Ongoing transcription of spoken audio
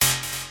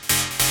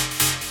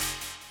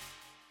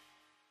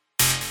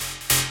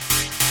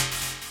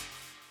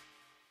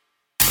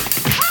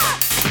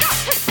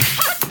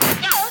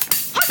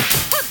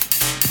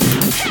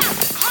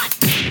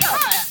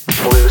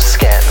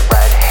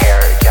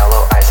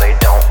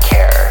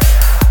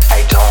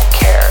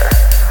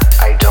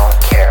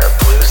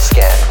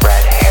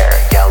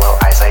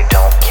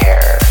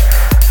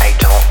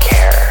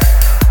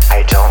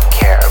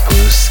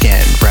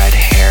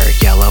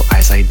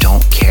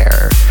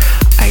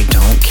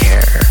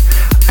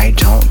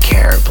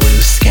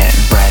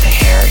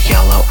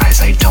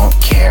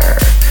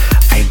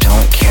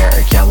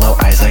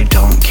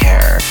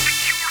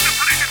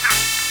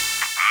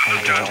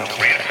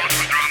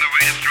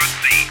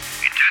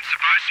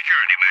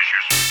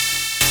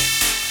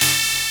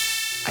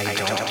I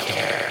don't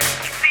care.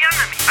 It's the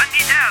enemy. I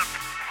need help.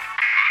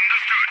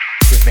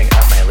 Ripping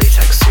up my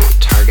latex suit.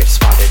 Target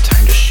spotted,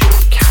 time to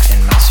shoot. Cat and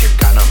mouse, you're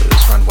gonna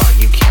lose. Run while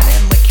you can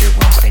and lick your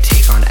wounds. I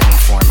take on any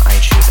form I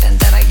choose, and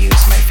then I use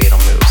my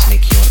fatal moves.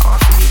 Make you an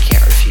offer you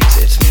can't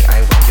refuse. It's me, I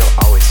win, you'll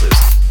always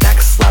lose.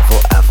 Next level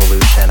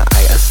evolution,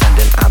 I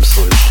ascend in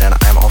absolution.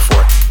 I'm all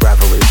for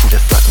revolution,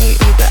 just let me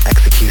lead the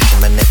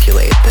execution.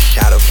 Manipulate the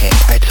Shadow King.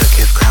 I took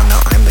his crown, now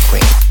I'm the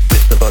queen.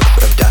 With the books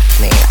of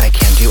destiny, I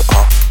can do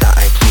all that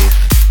I please.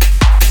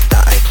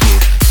 That I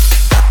please.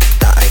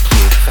 That I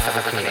please.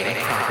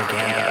 Fabricating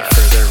propaganda,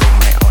 furthering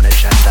my own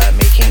agenda,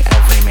 making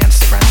every man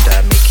surrender,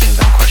 making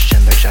them question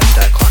their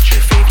gender. Clock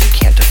your fade, you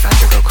can't defend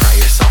or go cry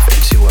yourself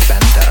into a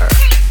bender.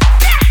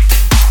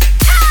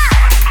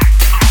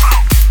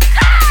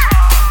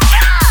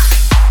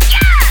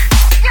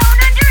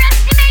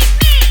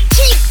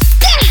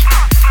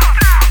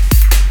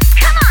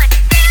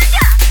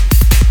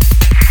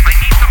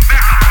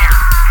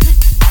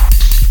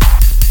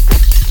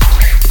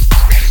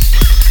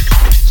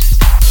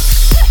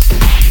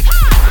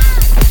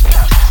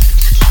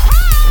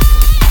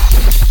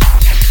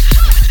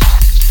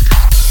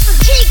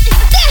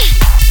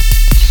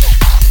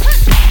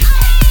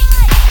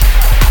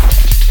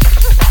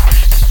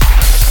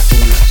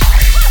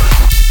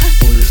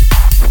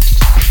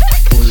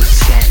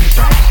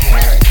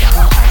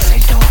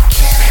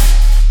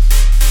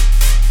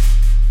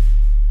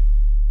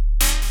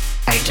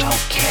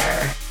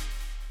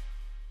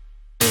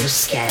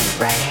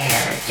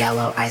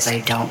 Yellow eyes, I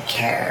don't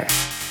care.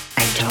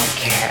 I don't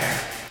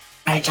care.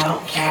 I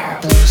don't care.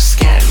 Blue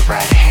skin,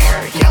 red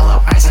hair,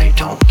 yellow eyes, I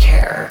don't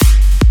care.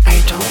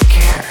 I don't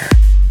care.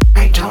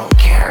 I don't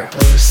care.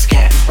 Blue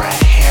skin,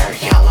 red hair,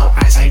 yellow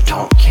eyes, I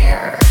don't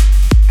care.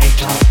 I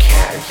don't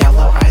care.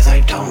 Yellow eyes,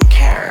 I don't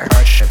care.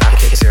 Arch back,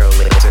 kick zero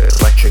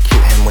lasers.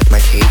 Electrocute him with my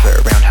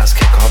taser. Roundhouse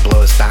kick, I'll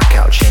blow his back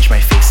out. Change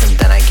my face and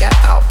then I get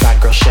out. Bad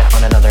girl shit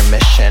on another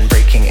mission.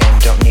 Breaking in,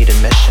 don't need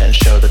admission.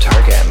 Show the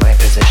target my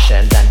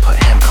position, then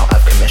put him out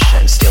of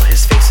commission. Steal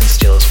his face and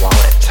steal his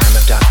wallet. Time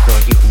of death, girl,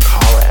 you can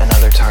call it.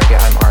 Another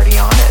target, I'm already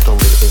on it. The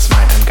loot is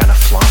mine, I'm gonna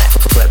flaunt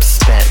it. Flip,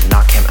 spin,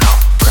 knock him out.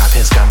 Grab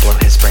his gun, blow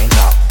his brains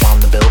out.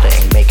 Bomb the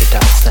building, make it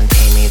dust, then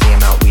pay me the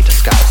amount we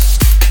discussed.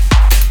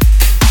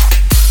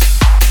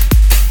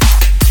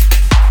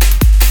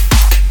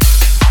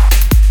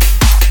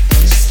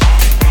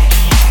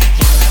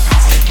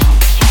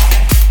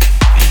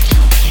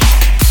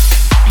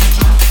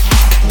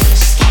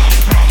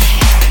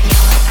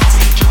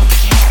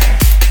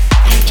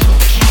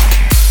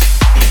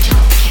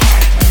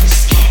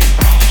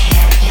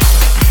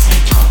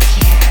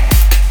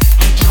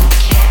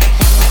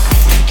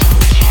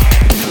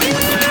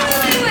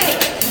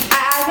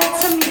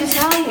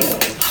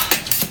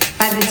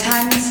 By the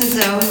time this is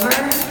over,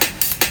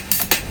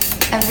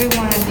 every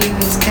one of you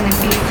is gonna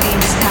be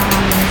face down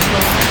on the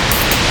floor.